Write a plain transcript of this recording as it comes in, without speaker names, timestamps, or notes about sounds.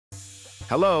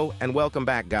Hello and welcome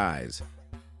back, guys.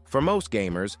 For most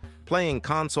gamers, playing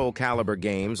console-caliber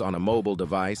games on a mobile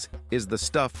device is the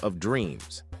stuff of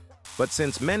dreams. But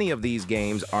since many of these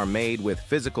games are made with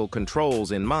physical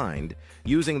controls in mind,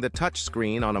 using the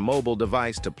touchscreen on a mobile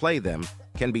device to play them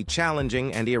can be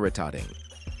challenging and irritating.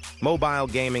 Mobile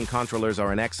gaming controllers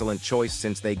are an excellent choice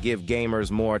since they give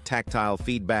gamers more tactile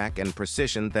feedback and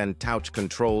precision than touch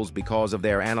controls because of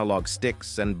their analog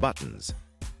sticks and buttons.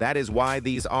 That is why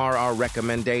these are our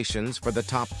recommendations for the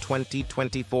top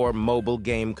 2024 mobile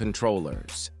game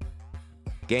controllers.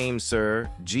 GameSir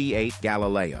G8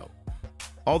 Galileo.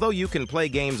 Although you can play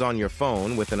games on your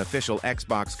phone with an official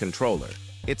Xbox controller,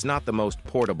 it's not the most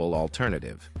portable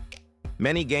alternative.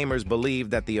 Many gamers believe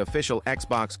that the official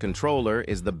Xbox controller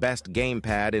is the best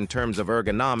gamepad in terms of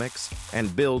ergonomics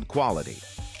and build quality.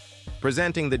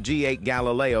 Presenting the G8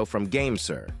 Galileo from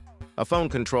GameSir, a phone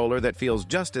controller that feels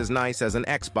just as nice as an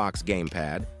Xbox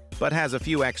gamepad, but has a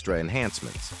few extra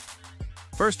enhancements.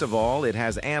 First of all, it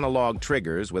has analog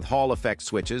triggers with Hall effect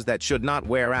switches that should not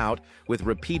wear out with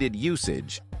repeated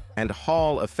usage, and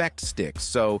Hall effect sticks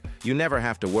so you never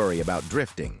have to worry about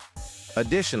drifting.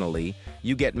 Additionally,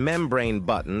 you get membrane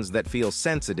buttons that feel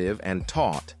sensitive and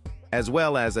taut, as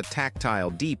well as a tactile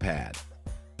D-pad.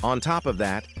 On top of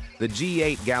that, the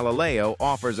G8 Galileo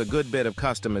offers a good bit of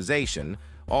customization,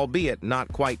 albeit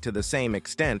not quite to the same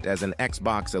extent as an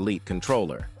Xbox Elite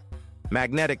controller.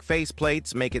 Magnetic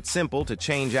faceplates make it simple to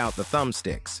change out the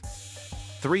thumbsticks.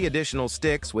 3 additional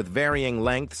sticks with varying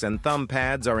lengths and thumb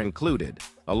pads are included,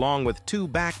 along with 2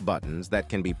 back buttons that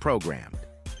can be programmed.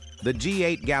 The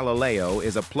G8 Galileo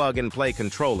is a plug-and-play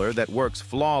controller that works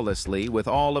flawlessly with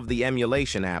all of the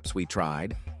emulation apps we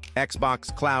tried,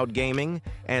 Xbox Cloud Gaming,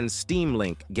 and Steam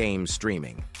Link game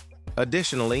streaming.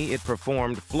 Additionally, it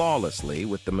performed flawlessly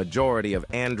with the majority of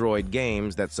Android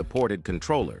games that supported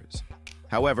controllers.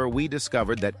 However, we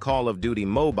discovered that Call of Duty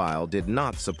Mobile did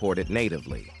not support it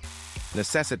natively,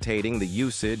 necessitating the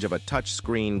usage of a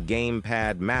touchscreen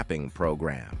gamepad mapping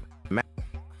program.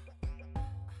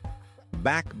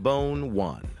 Backbone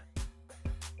One.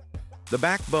 The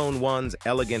Backbone One's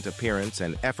elegant appearance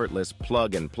and effortless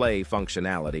plug-and-play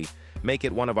functionality make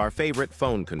it one of our favorite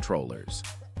phone controllers.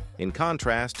 In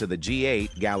contrast to the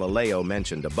G8 Galileo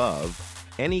mentioned above,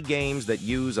 any games that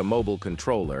use a mobile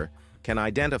controller can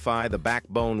identify the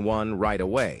Backbone One right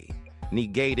away,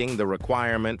 negating the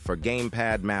requirement for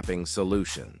gamepad mapping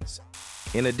solutions.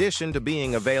 In addition to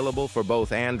being available for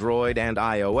both Android and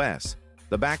iOS,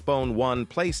 the Backbone One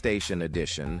PlayStation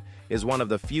Edition is one of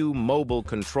the few mobile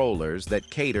controllers that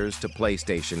caters to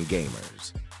PlayStation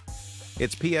gamers.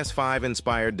 Its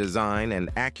PS5-inspired design and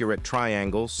accurate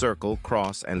triangle, circle,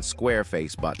 cross, and square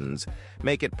face buttons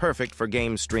make it perfect for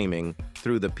game streaming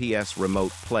through the PS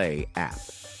Remote Play app.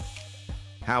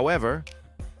 However,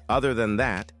 other than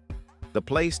that, the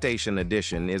PlayStation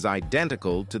Edition is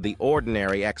identical to the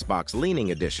ordinary Xbox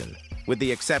Leaning Edition, with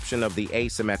the exception of the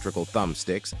asymmetrical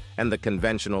thumbsticks and the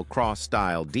conventional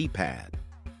cross-style D-pad.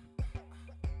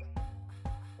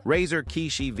 Razer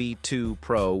Kishi V2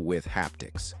 Pro with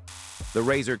haptics. The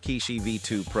Razer Kishi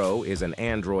V2 Pro is an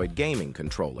Android gaming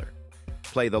controller.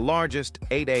 Play the largest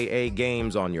 8AA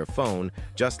games on your phone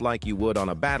just like you would on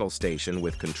a battle station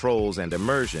with controls and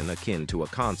immersion akin to a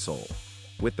console.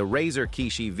 With the Razer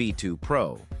Kishi V2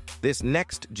 Pro, this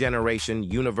next-generation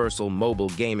universal mobile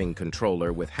gaming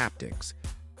controller with haptics,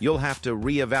 you'll have to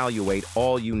reevaluate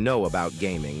all you know about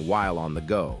gaming while on the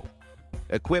go.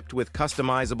 Equipped with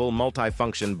customizable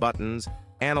multifunction buttons,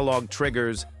 analog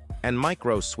triggers, and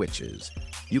micro switches,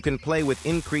 you can play with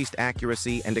increased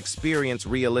accuracy and experience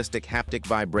realistic haptic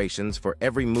vibrations for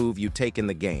every move you take in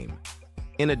the game.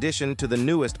 In addition to the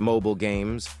newest mobile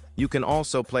games, you can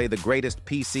also play the greatest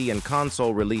PC and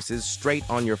console releases straight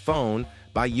on your phone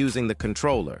by using the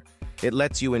controller. It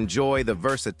lets you enjoy the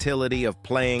versatility of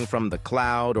playing from the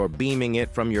cloud or beaming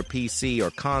it from your PC or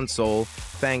console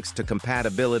thanks to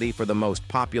compatibility for the most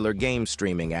popular game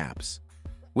streaming apps.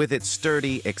 With its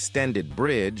sturdy, extended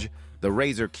bridge, the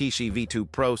Razer Kishi V2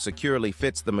 Pro securely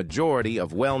fits the majority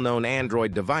of well-known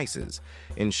Android devices,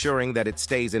 ensuring that it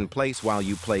stays in place while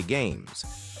you play games.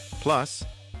 Plus,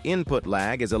 input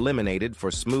lag is eliminated for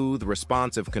smooth,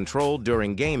 responsive control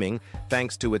during gaming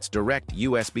thanks to its direct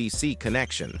USB-C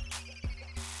connection.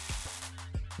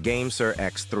 GameSir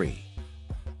X3.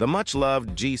 The much-loved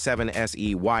G7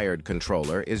 SE wired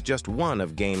controller is just one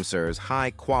of GameSir's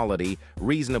high-quality,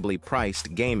 reasonably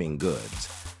priced gaming goods.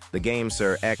 The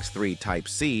GameSir X3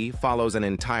 Type-C follows an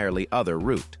entirely other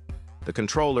route. The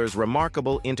controller's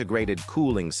remarkable integrated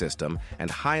cooling system and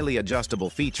highly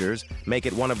adjustable features make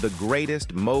it one of the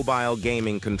greatest mobile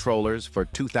gaming controllers for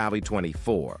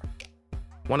 2024.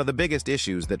 One of the biggest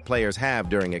issues that players have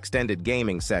during extended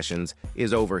gaming sessions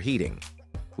is overheating,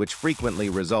 which frequently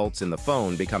results in the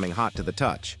phone becoming hot to the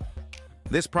touch.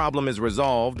 This problem is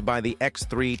resolved by the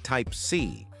X3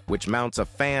 Type-C, which mounts a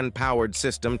fan-powered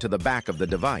system to the back of the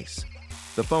device.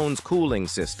 The phone's cooling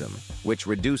system, which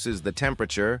reduces the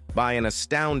temperature by an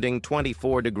astounding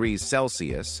 24 degrees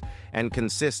Celsius and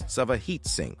consists of a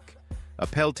heatsink, a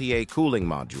Peltier cooling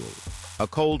module, a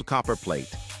cold copper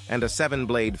plate, and a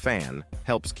 7-blade fan,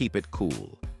 helps keep it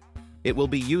cool. It will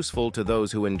be useful to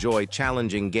those who enjoy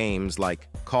challenging games like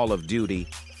Call of Duty,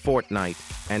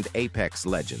 Fortnite, and Apex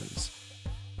Legends.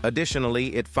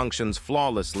 Additionally, it functions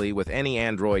flawlessly with any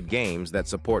Android games that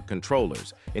support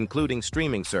controllers, including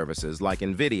streaming services like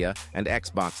NVIDIA and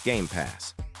Xbox Game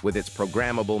Pass. With its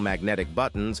programmable magnetic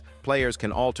buttons, players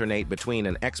can alternate between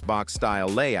an Xbox-style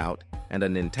layout and a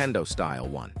Nintendo-style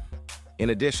one.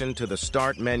 In addition to the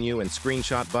Start menu and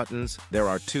Screenshot buttons, there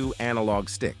are 2 analog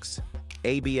sticks,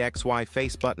 ABXY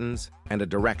face buttons, and a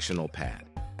directional pad.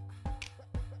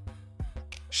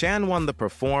 ShanWan. The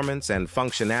performance and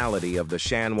functionality of the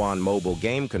ShanWan mobile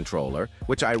game controller,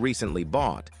 which I recently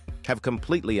bought, have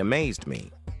completely amazed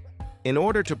me. In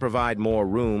order to provide more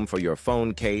room for your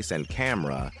phone case and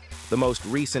camera, the most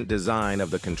recent design of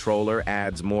the controller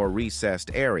adds more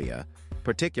recessed area,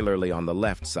 particularly on the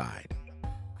left side.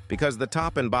 Because the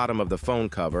top and bottom of the phone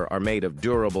cover are made of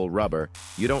durable rubber,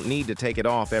 you don't need to take it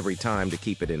off every time to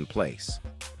keep it in place.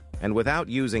 And without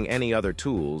using any other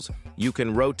tools, you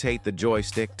can rotate the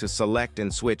joystick to select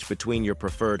and switch between your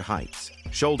preferred heights.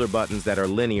 Shoulder buttons that are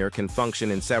linear can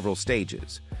function in several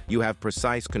stages. You have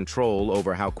precise control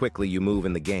over how quickly you move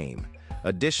in the game.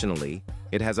 Additionally,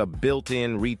 it has a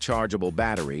built-in rechargeable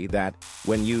battery that,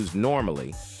 when used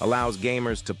normally, allows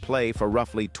gamers to play for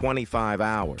roughly 25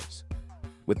 hours.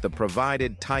 With the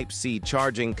provided Type-C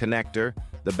charging connector,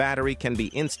 the battery can be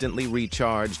instantly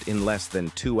recharged in less than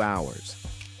 2 hours.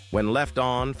 When left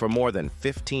on for more than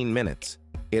 15 minutes,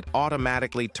 it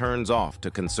automatically turns off to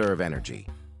conserve energy.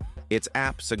 Its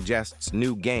app suggests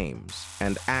new games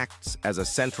and acts as a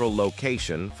central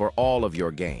location for all of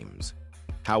your games.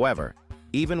 However,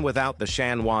 even without the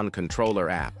ShanWan controller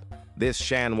app, this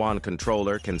ShanWan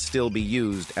controller can still be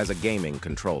used as a gaming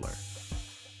controller.